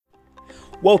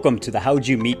Welcome to the How'd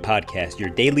You Meet podcast,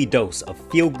 your daily dose of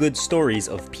feel-good stories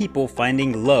of people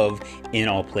finding love in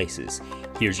all places.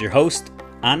 Here's your host,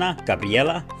 Ana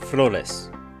Gabriela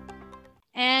Flores.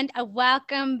 And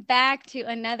welcome back to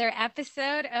another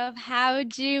episode of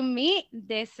How'd You Meet?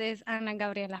 This is Ana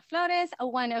Gabriela Flores,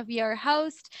 one of your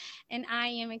hosts, and I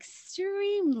am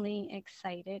extremely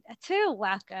excited to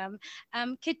welcome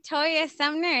KaToya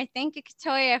Sumner. Thank you,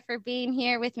 KaToya, for being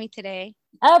here with me today.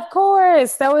 Of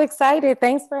course. So excited.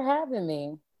 Thanks for having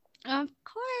me. Of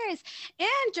course.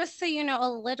 And just so you know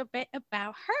a little bit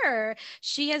about her,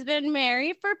 she has been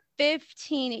married for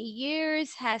 15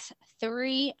 years, has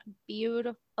 3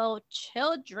 beautiful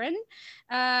children.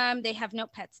 They have no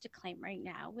pets to claim right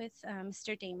now with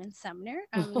Mr. Damon Sumner.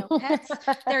 No pets.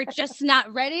 They're just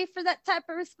not ready for that type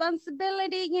of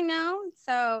responsibility, you know?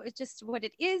 So it's just what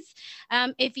it is.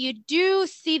 If you do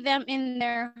see them in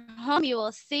their home, you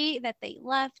will see that they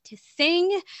love to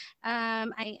sing.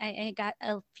 I got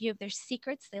a few of their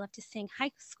secrets. They love to sing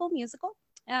High School Musical.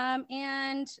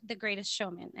 And The Greatest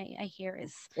Showman, I hear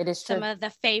is some of the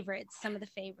favorites.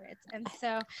 And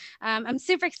so I'm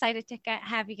super excited to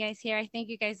have you guys here. I think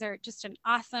you guys are just an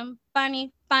awesome,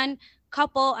 funny, fun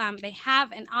couple. They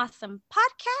have an awesome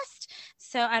podcast.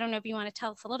 So I don't know if you want to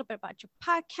tell us a little bit about your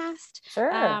podcast.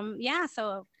 Sure.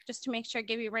 So just to make sure I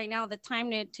give you right now the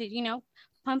time to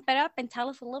pump it up and tell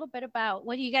us a little bit about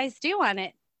what you guys do on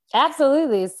it.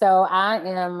 Absolutely. So I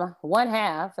am one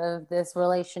half of this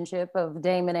relationship of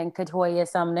Damon and KaToya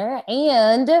Sumner.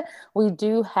 And we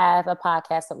do have a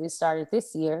podcast that we started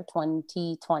this year,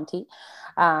 2020.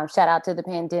 Shout out to the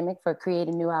pandemic for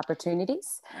creating new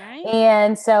opportunities. Right.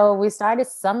 And so we started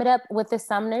Sum It Up with the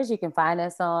Sumners. You can find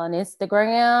us on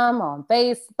Instagram, on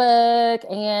Facebook,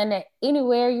 and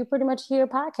anywhere you pretty much hear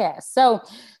podcasts. So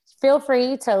feel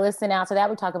free to listen out to that.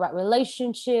 We talk about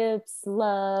relationships,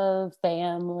 love,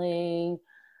 family,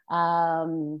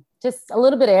 just a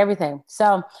little bit of everything.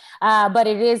 So, but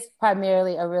it is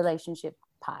primarily a relationship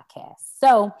podcast.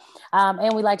 So,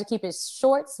 and we like to keep it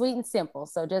short, sweet, and simple.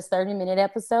 So just 30-minute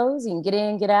episodes. You can get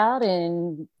in, get out,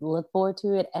 and look forward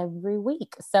to it every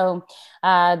week. So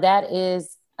that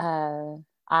is our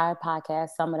podcast,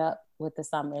 Sum It Up with the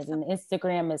Sumners. And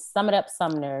Instagram is Sum It Up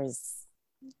Sumners.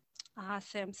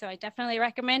 Awesome. So I definitely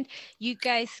recommend you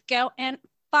guys go and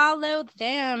follow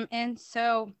them. And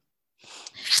so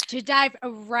to dive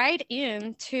right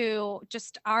into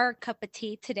just our cup of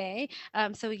tea today,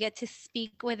 so we get to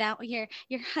speak without your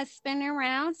husband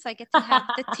around. So I get to have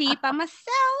the tea by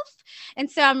myself. And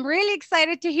so I'm really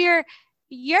excited to hear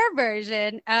your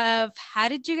version of how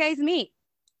did you guys meet?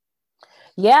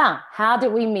 Yeah. How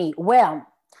did we meet? Well,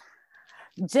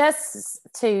 just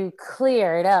to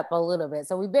clear it up a little bit.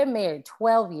 So we've been married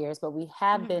 12 years, but we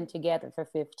have been together for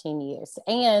 15 years.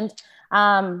 And,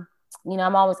 I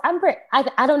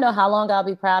don't know how long I'll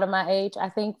be proud of my age. I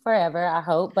think forever, I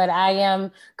hope, but I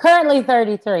am currently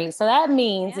 33. So that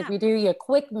means if you do your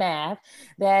quick math,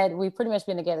 that we've pretty much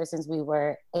been together since we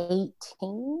were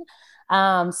 18.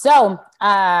 All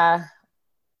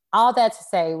that to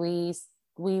say, we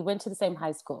went to the same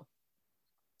high school.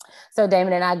 So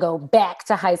Damon and I go back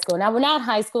to high school. Now, we're not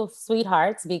high school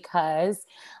sweethearts because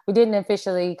we didn't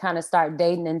officially kind of start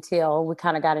dating until we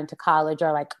kind of got into college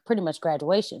or like pretty much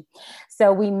graduation.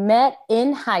 So we met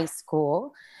in high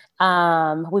school.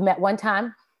 We met one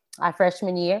time our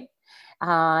freshman year,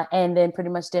 and then pretty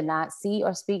much did not see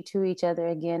or speak to each other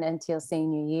again until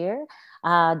senior year.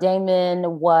 Damon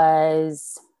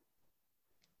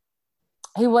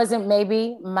he wasn't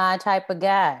maybe my type of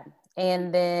guy.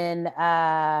 And then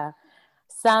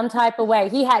some type of way.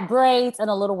 He had braids and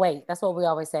a little weight. That's what we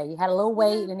always say. He had a little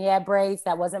weight and he had braids.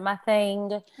 That wasn't my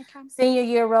thing. Okay. Senior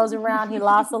year rolls around. He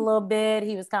lost a little bit.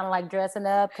 He was kind of like dressing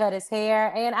up, cut his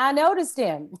hair. And I noticed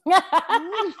him. And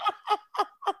I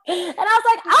was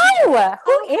like, oh,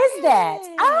 who is that?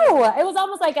 Oh, it was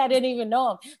almost like I didn't even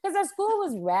know him. Because our school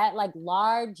was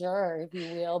larger, if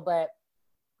you will. But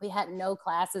we had no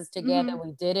classes together.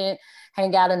 We didn't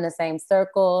hang out in the same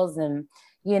circles. And,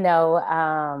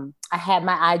 I had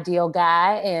my ideal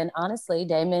guy. And honestly,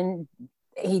 Damon,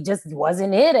 he just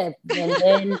wasn't it. And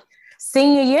then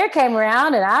senior year came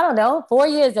around and I don't know, 4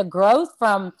 years of growth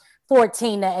from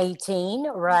 14 to 18,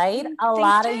 right? A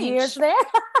lot of years there.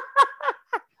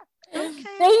 Okay.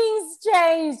 Things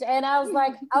changed. And I was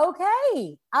like,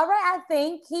 okay, all right, I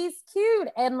think he's cute.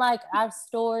 And like our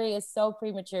story is so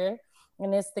premature.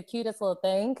 And it's the cutest little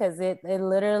thing because it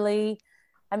literally,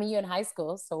 you're in high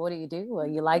school. So what do? Well,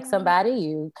 you like somebody,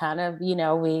 you kind of,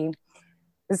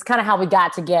 it's kind of how we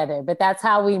got together. But that's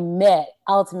how we met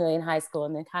ultimately in high school.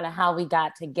 And then kind of how we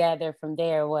got together from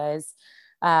there was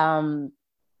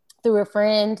through a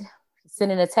friend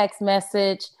sending a text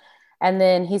message. And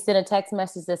then he sent a text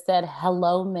message that said,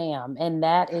 "Hello, ma'am." And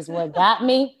that is what got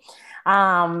me.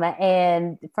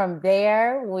 And from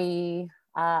there,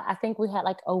 I think we had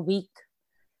like a week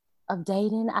of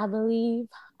dating, I believe.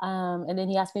 And then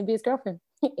he asked me to be his girlfriend.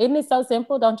 Isn't it so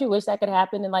simple? Don't you wish that could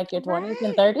happen in like your 20s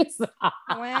and 30s?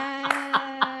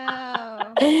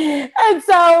 Wow. And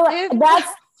so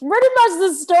that's pretty much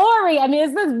the story. I mean,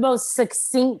 it's the most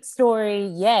succinct story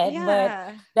yet,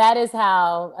 but that is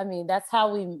how, I mean, that's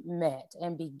how we met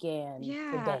and began to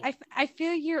date. I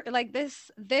feel you're like this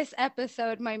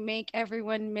episode might make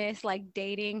everyone miss like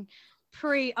dating,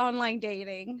 pre-online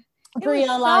dating.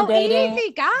 Pre-online dating.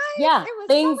 Easy, guys. Yeah. It was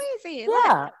things, so easy.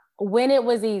 Yeah. Look. When it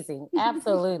was easy.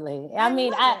 Absolutely. I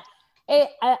mean, I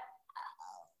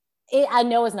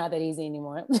know it's not that easy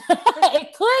anymore.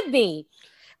 It could be.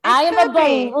 I am a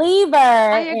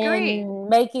believer in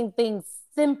making things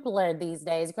simpler these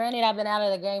days. Granted, I've been out of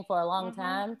the game for a long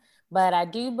time, but I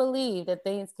do believe that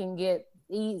things can get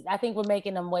easy. I think we're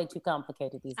making them way too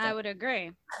complicated these days. I would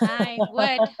agree. I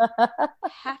would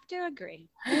have to agree.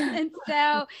 And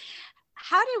so,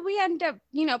 how did we end up,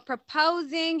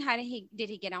 proposing? Did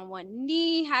he get on one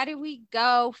knee? How did we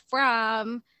go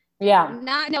from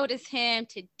not notice him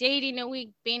to dating a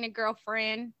week, being a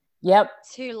girlfriend? Yep.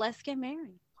 To let's get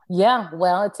married. Yeah,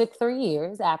 well, it took 3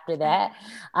 years after that.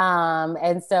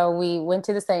 And so we went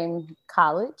to the same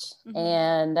college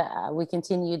and we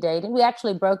continued dating. We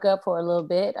actually broke up for a little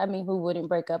bit. I mean, who wouldn't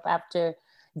break up after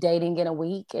dating in a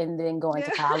week and then going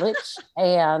to college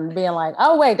and being like,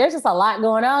 oh, wait, there's just a lot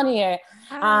going on here.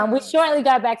 We shortly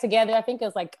got back together. I think it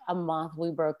was like a month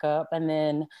we broke up, and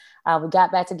then we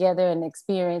got back together and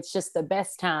experienced just the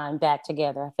best time back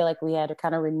together. I feel like we had a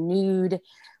kind of renewed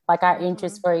like our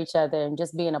interest for each other, and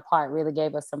just being apart really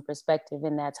gave us some perspective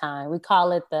in that time. We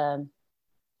call it the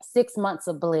 6 months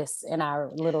of bliss in our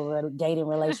little dating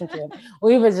relationship.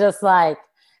 We were just like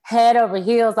head over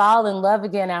heels, all in love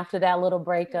again after that little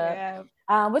breakup,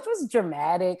 which was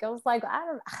dramatic. I was like,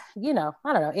 I don't know.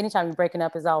 Anytime you're breaking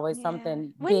up is always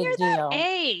something when big you're deal. That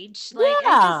age,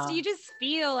 like you just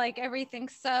feel like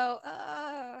everything's so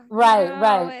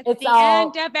right. It's the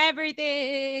end of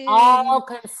everything. All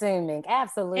consuming.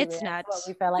 Absolutely. It's nuts. That's what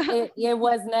we felt like. It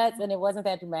was nuts, and it wasn't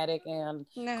that dramatic. And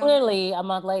clearly a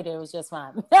month later, it was just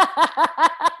fine.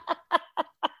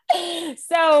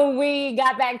 So we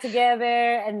got back together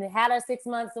and had our 6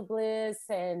 months of bliss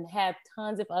and had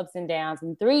tons of ups and downs.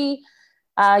 And 3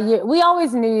 years, we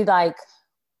always knew like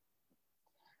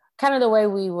kind of the way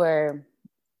we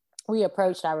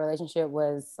approached our relationship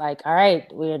was like, all right,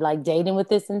 we're like dating with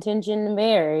this intention to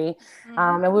marry.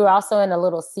 And we were also in a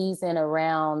little season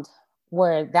around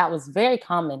where that was very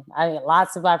common. I mean,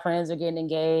 lots of our friends are getting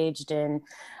engaged,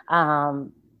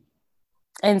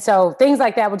 and so things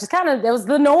like that, which is it was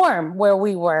the norm where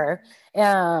we were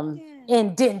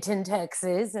in Denton,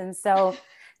 Texas. And so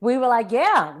we were like,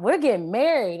 yeah, we're getting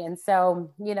married. And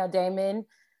so, Damon,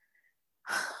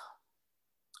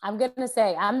 I'm going to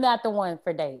say I'm not the one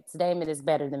for dates. Damon is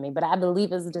better than me, but I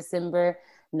believe it was December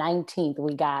 19th.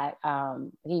 We got,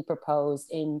 he proposed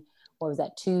in,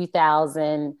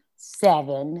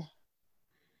 2007.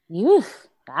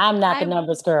 I'm not the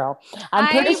numbers girl. I'm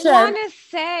pretty sure. I want to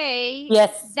say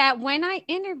that when I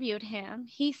interviewed him,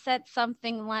 he said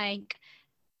something like,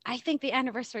 I think the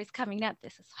anniversary is coming up.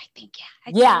 This is, I think,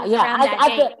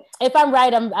 if I'm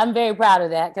right, I'm very proud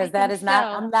of that, because that is not,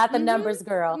 I'm not the numbers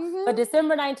girl. But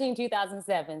December 19,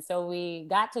 2007. So we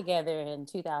got together in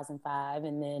 2005,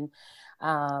 and then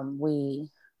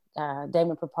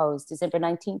Damon proposed December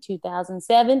 19,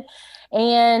 2007.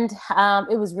 And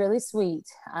it was really sweet.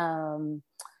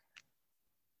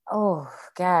 Oh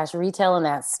gosh, retelling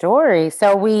that story.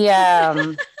 So we,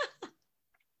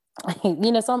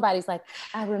 somebody's like,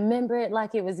 I remember it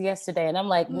like it was yesterday. And I'm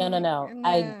like, no,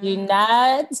 I do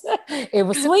not. It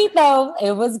was sweet though.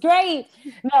 It was great.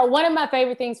 No, one of my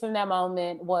favorite things from that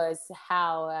moment was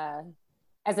how,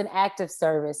 as an act of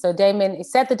service. So Damon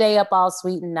set the day up all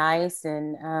sweet and nice.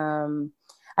 And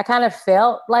I kind of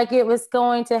felt like it was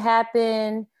going to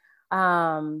happen.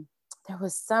 There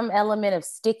was some element of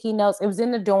sticky notes. It was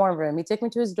in the dorm room. He took me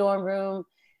to his dorm room,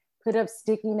 put up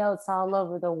sticky notes all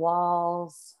over the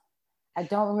walls. I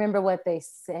don't remember what they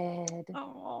said.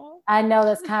 Aww. I know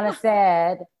that's kind of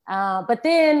sad. But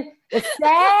then it's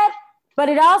sad, but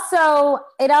it also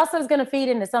is going to feed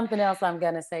into something else I'm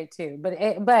going to say too. But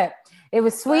it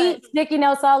was sweet, sticky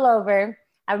notes all over.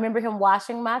 I remember him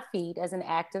washing my feet as an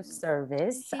act of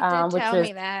service. He did tell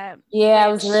me that. Yeah,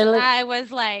 it was really. I was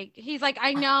like, he's like,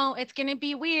 I know it's gonna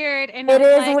be weird, and it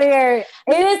is weird.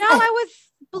 It is. I was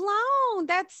blown.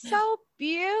 That's so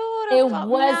beautiful. It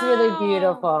was really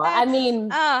beautiful. I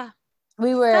mean,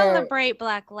 we were celebrate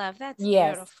Black love. That's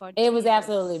beautiful. It was Jesus.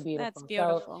 absolutely beautiful. That's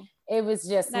beautiful. So it was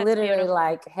just literally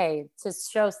like, hey, to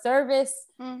show service,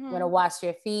 I'm gonna wash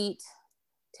your feet,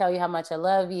 tell you how much I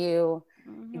love you.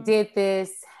 Did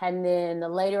this, and then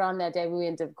later on that day, we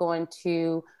ended up going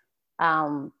to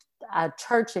a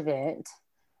church event.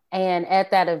 And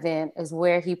at that event is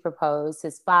where he proposed.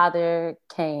 His father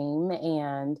came,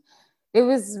 and it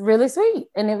was really sweet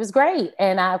and it was great.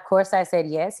 And of course, I said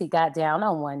yes. He got down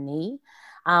on one knee.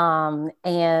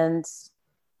 And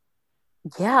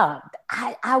yeah,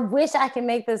 I wish I could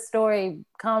make this story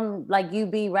come like you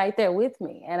be right there with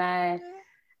me. And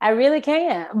I really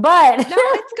can't, but no,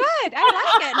 it's good. I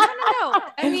like it. No.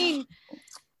 I mean,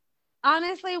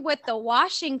 honestly, with the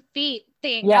washing feet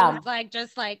thing, I was like,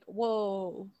 just like,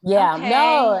 whoa. Yeah, okay.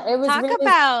 No, it was talk really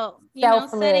about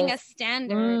setting a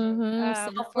standard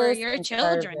for your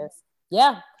children. Service.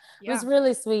 Yeah. It was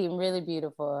really sweet and really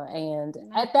beautiful. And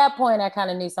at that point, I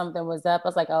kind of knew something was up. I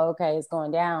was like, oh, okay, it's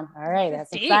going down. All right,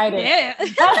 that's exciting. Yeah.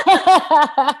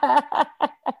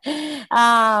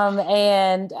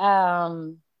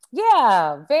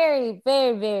 Yeah, very,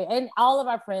 very, very. And all of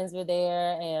our friends were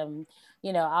there, and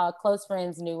our close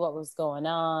friends knew what was going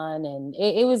on, and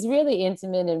it was really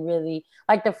intimate and really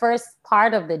like the first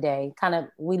part of the day. Kind of,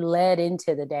 we led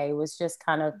into the day was just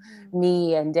kind of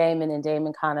me and Damon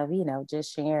kind of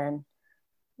just sharing,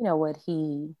 what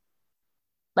he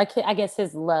like. I guess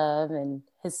his love and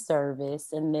his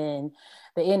service, and then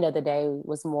the end of the day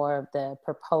was more of the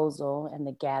proposal and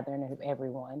the gathering of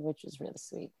everyone, which was really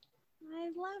sweet. I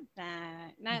love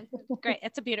that. That's great.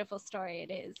 It's a beautiful story.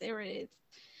 It is. It is.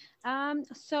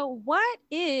 So what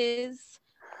is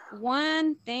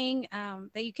one thing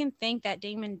that you can think that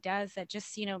Damon does that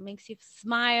just, makes you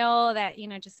smile, that,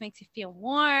 just makes you feel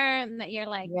warm, that you're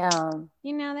like,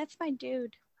 that's my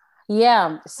dude.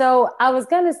 Yeah. So I was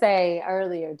going to say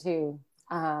earlier too,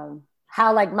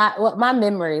 how like my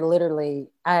memory, literally,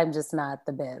 I'm just not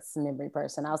the best memory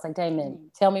person. I was like,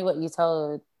 Damon, tell me what you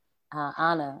told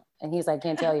Anna. And he's like,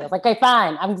 can't tell you. I was like, okay,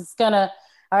 fine. I'm going to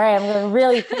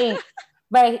really think.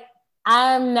 But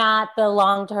I'm not the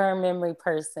long-term memory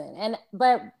person.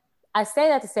 But I say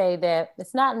that to say that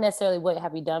it's not necessarily what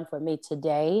have you done for me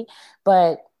today,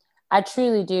 but I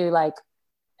truly do like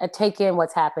I take in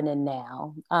what's happening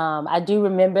now. I do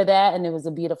remember that, and it was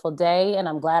a beautiful day, and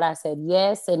I'm glad I said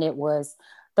yes, and it was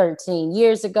 13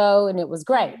 years ago, and it was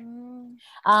great.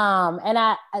 And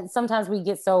I sometimes we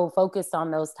get so focused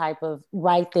on those type of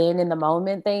right then in the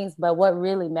moment things, but what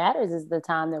really matters is the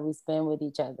time that we spend with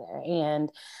each other.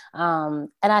 And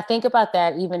I think about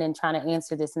that even in trying to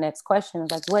answer this next question,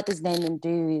 like what does Damon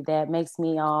do that makes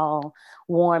me all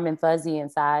warm and fuzzy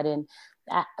inside? And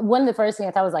one of the first things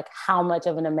I thought was like how much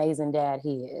of an amazing dad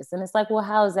he is. And it's like, well,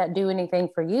 how does that do anything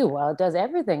for you? Well, it does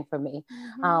everything for me.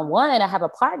 One, I have a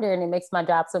partner, and it makes my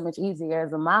job so much easier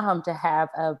as a mom to have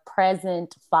a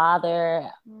present father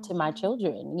to my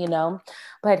children,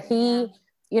 but he,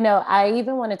 I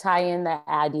even want to tie in the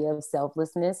idea of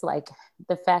selflessness, like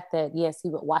the fact that, yes, he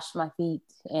would wash my feet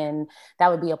and that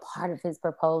would be a part of his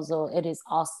proposal. It is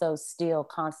also still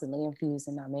constantly infused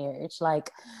in our marriage.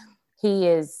 Like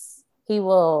he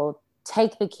will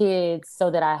take the kids so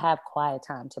that I have quiet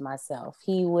time to myself.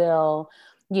 He will,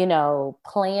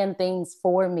 plan things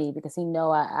for me because he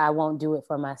know I won't do it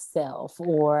for myself.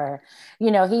 Or,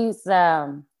 he's,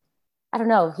 I don't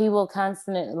know, he will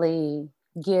constantly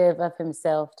give of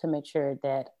himself to make sure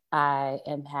that I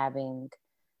am having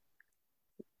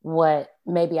what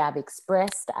maybe I've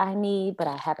expressed I need, but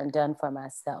I haven't done for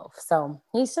myself. So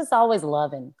he's just always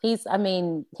loving. He's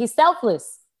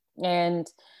selfless. And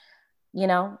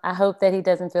I hope that he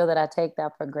doesn't feel that I take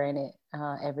that for granted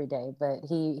every day, but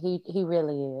he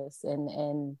really is.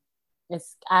 And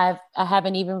I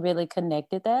haven't even really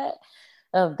connected that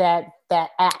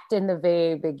act in the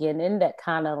very beginning that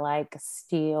kind of like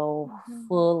still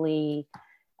fully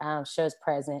shows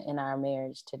present in our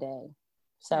marriage today.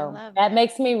 So that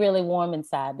makes me really warm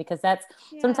inside because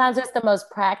sometimes it's the most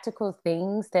practical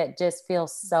things that just feel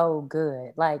so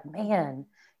good. Like, man,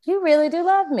 you really do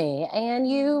love me, and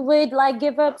you would like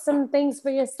give up some things for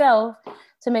yourself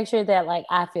to make sure that like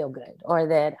I feel good, or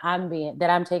that I'm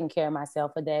taking care of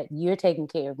myself, or that you're taking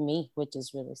care of me, which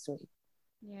is really sweet.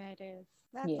 Yeah, it is.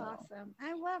 That's awesome.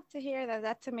 I love to hear that.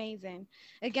 That's amazing.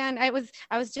 Again, I was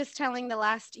just telling the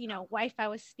last, wife I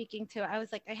was speaking to, I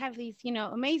was like, I have these,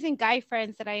 amazing guy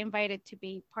friends that I invited to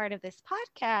be part of this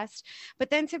podcast, but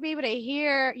then to be able to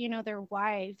hear, their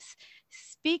wives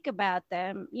speak about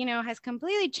them, has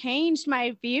completely changed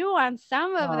my view on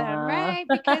some of them, right?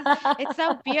 Because it's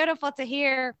so beautiful to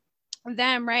hear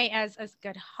them, right, as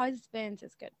good husbands,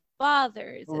 as good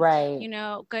fathers, as, Right.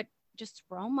 good just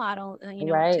role model,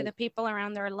 to Right. the people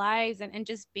around their lives, and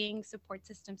just being support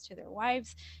systems to their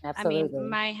wives. I mean, Absolutely.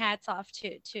 my hat's off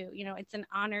to it's an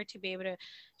honor to be able to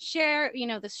share,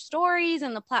 the stories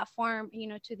and the platform,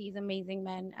 to these amazing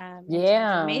men, and to these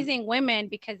amazing women,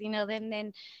 because,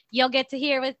 then you'll get to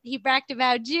hear what he bragged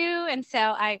about you. And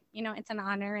so it's an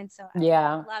honor. And so I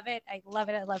love it. I love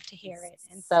it. I love to hear it.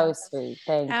 And so sweet.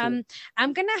 Thank you.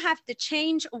 I'm going to have to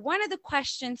change one of the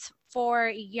questions for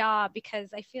y'all, because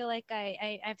I feel like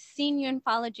I've seen you and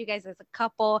followed you guys as a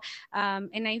couple,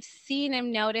 and I've seen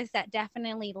and noticed that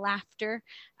definitely laughter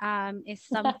is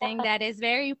something that is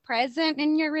very present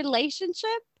in your relationship.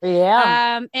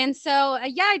 And so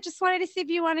I just wanted to see if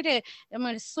you wanted to. I'm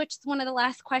going to switch one of the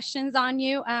last questions on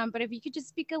you, but if you could just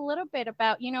speak a little bit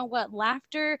about what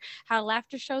laughter, how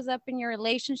laughter shows up in your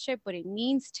relationship, what it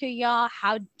means to y'all,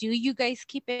 how do you guys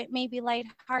keep it maybe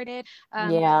lighthearted?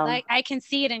 Like I can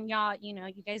see it in y'all.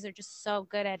 You guys are just so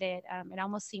good at it. It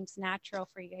almost seems natural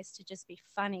for you guys to just be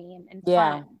funny and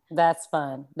fun. That's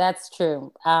fun. That's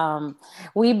true.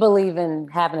 We believe in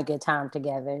having a good time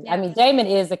together. I mean, Damon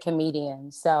is a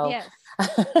comedian, so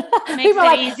makes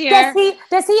it easier.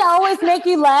 Does he always make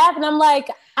you laugh? And I'm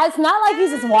like, it's not like he's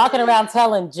just walking around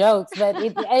telling jokes, but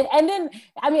and then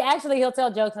I mean, actually, he'll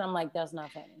tell jokes, and I'm like, that's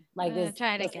not funny. Like it's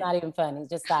not even funny.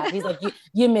 Just stop. He's like,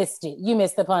 you missed it. You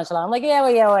missed the punchline. I'm like,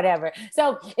 yeah, whatever.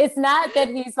 So it's not that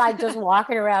he's like just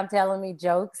walking around telling me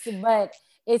jokes, but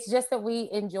it's just that we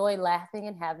enjoy laughing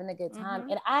and having a good time.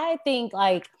 And I think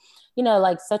like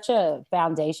such a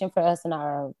foundation for us in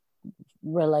our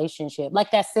relationship,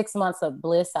 like that 6 months of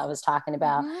bliss I was talking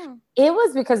about, it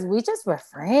was because we just were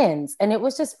friends, and it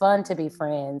was just fun to be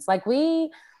friends. Like he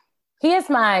is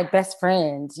my best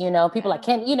friend. People like,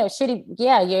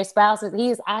 your spouse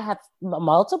is, I have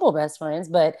multiple best friends,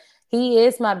 but he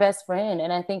is my best friend.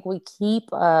 And I think we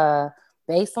keep a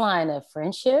baseline of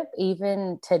friendship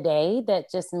even today that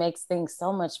just makes things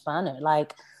so much funner.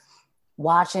 Like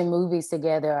watching movies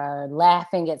together, or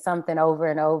laughing at something over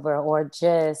and over, or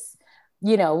just,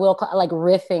 we'll like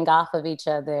riffing off of each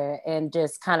other and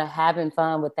just kind of having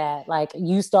fun with that. Like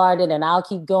you started and I'll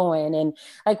keep going. And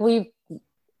like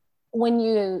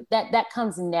that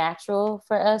comes natural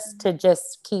for us to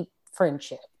just keep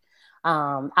friendship.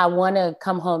 I want to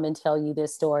come home and tell you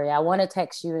this story. I want to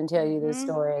text you and tell you this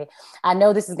story. I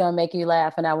know this is going to make you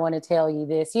laugh, and I want to tell you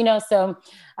this, so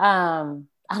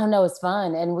I don't know, it's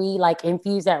fun. And we like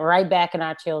infuse that right back in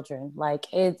our children. Like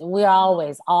we're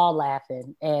always all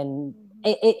laughing, and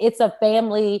it's a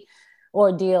family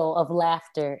ordeal of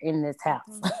laughter in this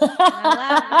house.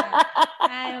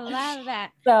 I love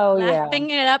that. So laughing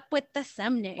it up with the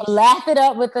Sumners. Laugh it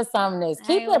up with the Sumners.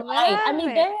 Keep it light. I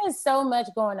mean, there is so much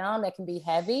going on that can be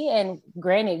heavy, and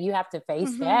granted, you have to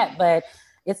face that, but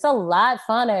it's a lot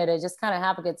funner to just kind of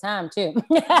have a good time too.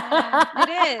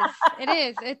 It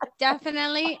is. It's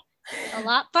definitely a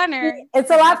lot funner.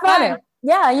 It's a lot funner.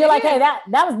 Yeah, you're like, hey, that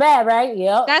was bad, right?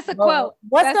 Yep. That's a quote.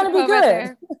 What's going to be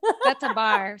good? That's a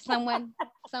bar. Someone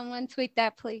tweet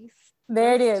that, please.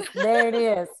 There it is.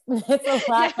 It's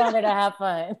a lot funner to have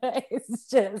fun. It's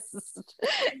just,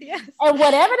 and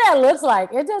whatever that looks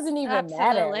like, it doesn't even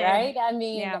matter, right? I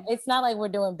mean, it's not like we're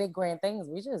doing big grand things.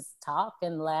 We just talk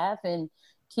and laugh and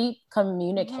keep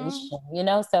communication,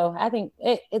 So I think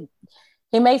it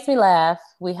makes me laugh.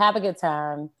 We have a good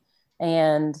time.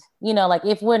 And, like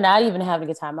if we're not even having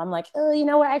a good time, I'm like, oh,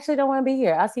 I actually don't want to be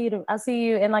here. I'll see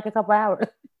you in like a couple hours.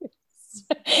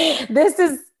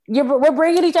 We're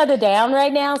bringing each other down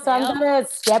right now. So I'm going to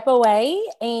step away,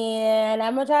 and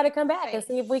I'm going to try to come back and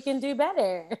see if we can do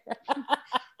better.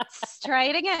 Let's try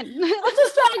it again. Let's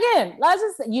just try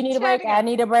again. You need a break. I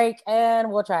need a break,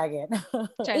 and we'll try again.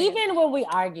 Even when we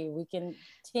argue, we can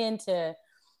tend to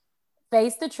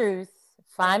face the truth,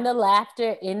 find the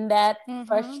laughter in that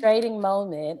frustrating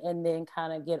moment, and then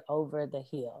kind of get over the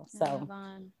hill. So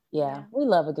we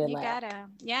love a good laugh.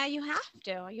 You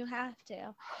have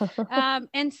to.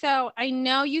 And so I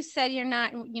know you said you're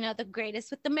not, the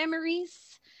greatest with the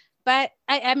memories, but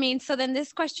I mean, so then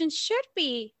this question should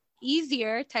be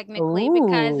easier technically,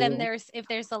 because then if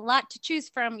there's a lot to choose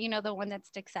from, the one that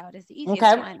sticks out is the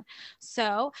easiest one.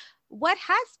 So what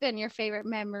has been your favorite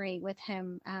memory with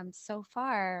him so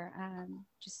far?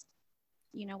 Just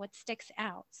what sticks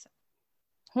out?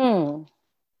 So.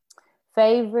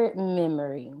 Favorite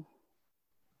memory.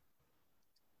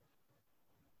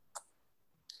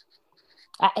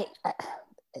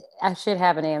 I should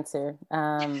have an answer.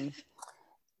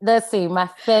 Let's see. My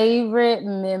favorite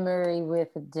memory with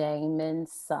Damon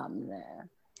Sumner.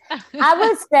 I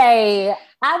would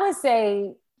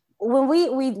say when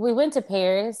we went to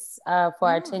Paris for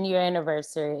our 10-year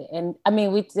anniversary, and I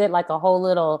mean we did like a whole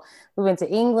little. We went to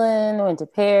England, went to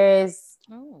Paris.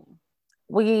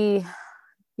 We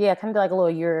kind of like a little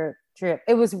Europe trip.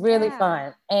 It was really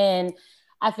fun, and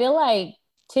I feel like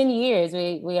 10 years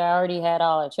we already had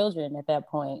all our children at that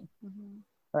point,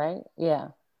 right? Yeah,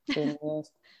 10 years.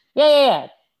 Yeah.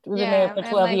 We've been married for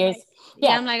 12 years.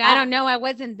 Yeah, I'm like, I don't know. I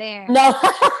wasn't there. No.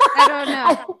 I don't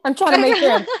know. I'm trying to make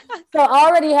sure. So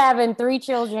already having 3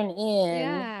 children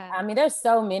in, I mean, there's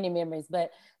so many memories,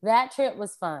 but that trip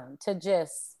was fun to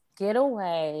just get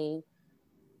away,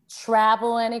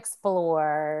 travel and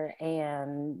explore.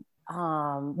 And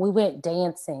we went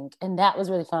dancing, and that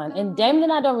was really fun. And Damon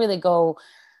and I don't really go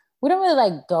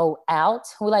out.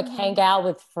 We like hang out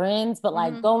with friends, but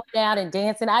like going out and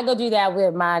dancing, I go do that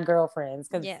with my girlfriends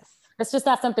because it's just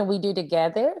not something we do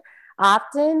together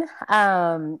often.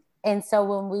 And so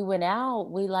when we went out,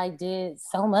 we like did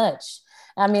so much.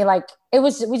 I mean, like there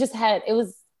was kind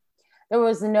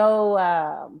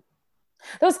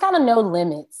of no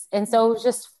limits. And so it was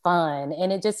just fun.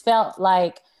 And it just felt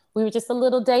like we were just a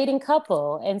little dating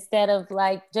couple instead of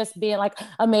like just being like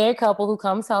a married couple who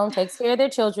comes home, takes care of their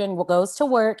children, goes to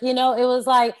work. It was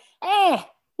like,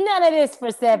 none of this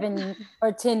for 7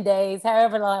 or 10 days,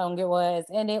 however long it was.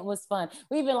 And it was fun.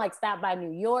 We even like stopped by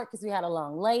New York because we had a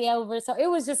long layover. So it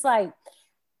was just like,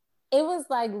 it was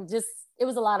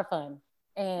a lot of fun.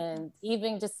 And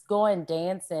even just going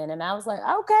dancing. And I was like, okay,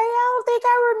 I don't think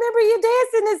I remember you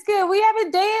dancing this good. We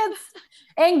haven't danced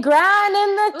and grind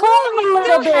in the club a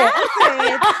little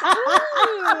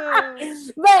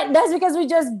bit. But that's because we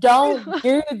just don't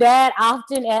do that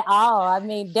often at all. I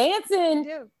mean,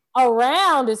 dancing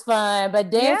around is fun, but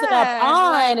dancing up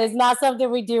on is not something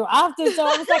we do often. So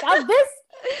I was like, this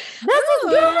is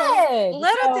good.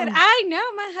 Little did I know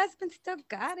my husband still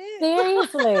got it.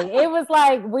 Seriously. It was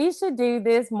like, we should do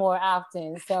this more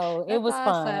often. So it was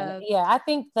fun. Yeah. I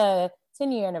think the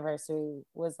 10-year anniversary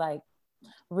was like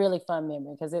really fun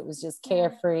memory because it was just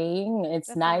carefree.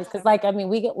 It's nice. Cause like, I mean,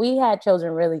 we had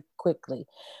children really quickly.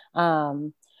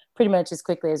 Pretty much as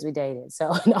quickly as we dated.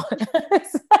 So no.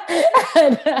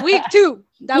 Week 2.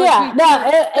 It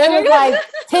was like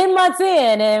 10 months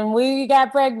in and we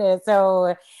got pregnant.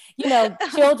 So,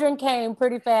 children came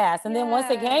pretty fast. And then once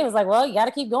they came, it was like, well, you got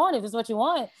to keep going if it's what you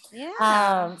want.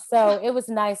 Yeah. So it was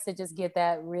nice to just get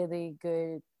that really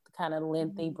good kind of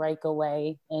lengthy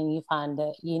breakaway. And you find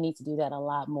that you need to do that a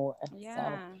lot more. Yeah.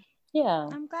 So, yeah.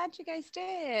 I'm glad you guys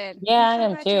did. Yeah, I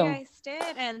am too. You guys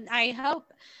did. And I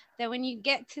hope that when you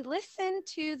get to listen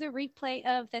to the replay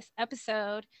of this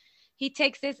episode, he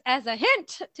takes this as a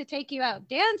hint to take you out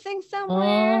dancing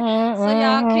somewhere so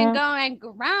y'all can go and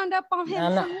ground up on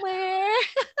him somewhere.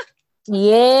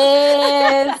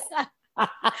 Yes.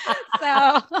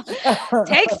 So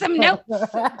take some notes,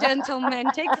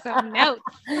 gentlemen. Take some notes.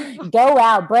 Go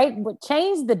out,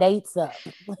 change the dates up.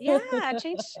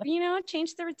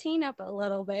 Change the routine up a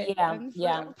little bit.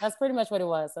 Yeah. That's pretty much what it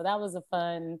was. So that was a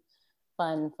fun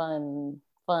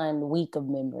week of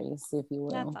memories, if you will.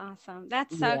 That's awesome.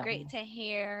 That's so great to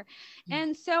hear.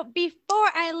 And so before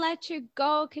I let you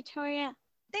go, KaToya,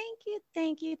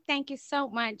 thank you so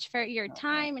much for your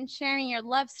time and sharing your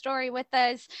love story with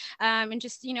us, and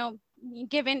just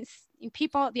giving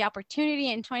people the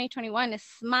opportunity in 2021 to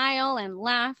smile and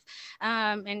laugh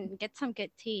and get some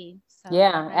good tea. So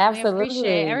absolutely. We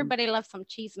appreciate it. Everybody loves some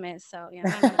cheesemas, so I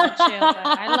don't know about you, but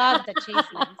I love the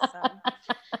cheesemas. So.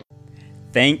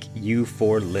 Thank you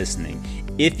for listening.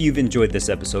 If you've enjoyed this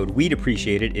episode, we'd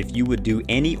appreciate it if you would do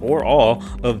any or all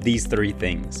of these 3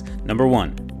 things. Number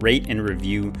 1, rate and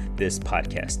review this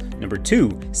podcast. Number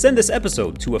 2, send this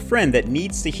episode to a friend that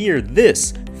needs to hear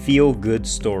this feel-good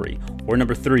story. Or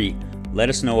number 3, let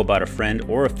us know about a friend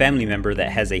or a family member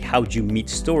that has a How'd You Meet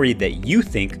story that you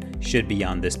think should be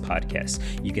on this podcast.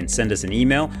 You can send us an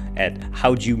email at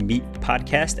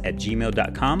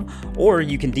howdyoumeetpodcast@gmail.com, or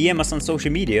you can DM us on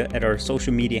social media at our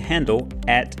social media handle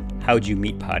at How'd You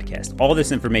Meet Podcast. All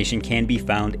this information can be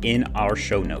found in our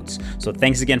show notes. So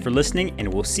thanks again for listening,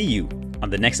 and we'll see you on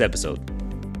the next episode.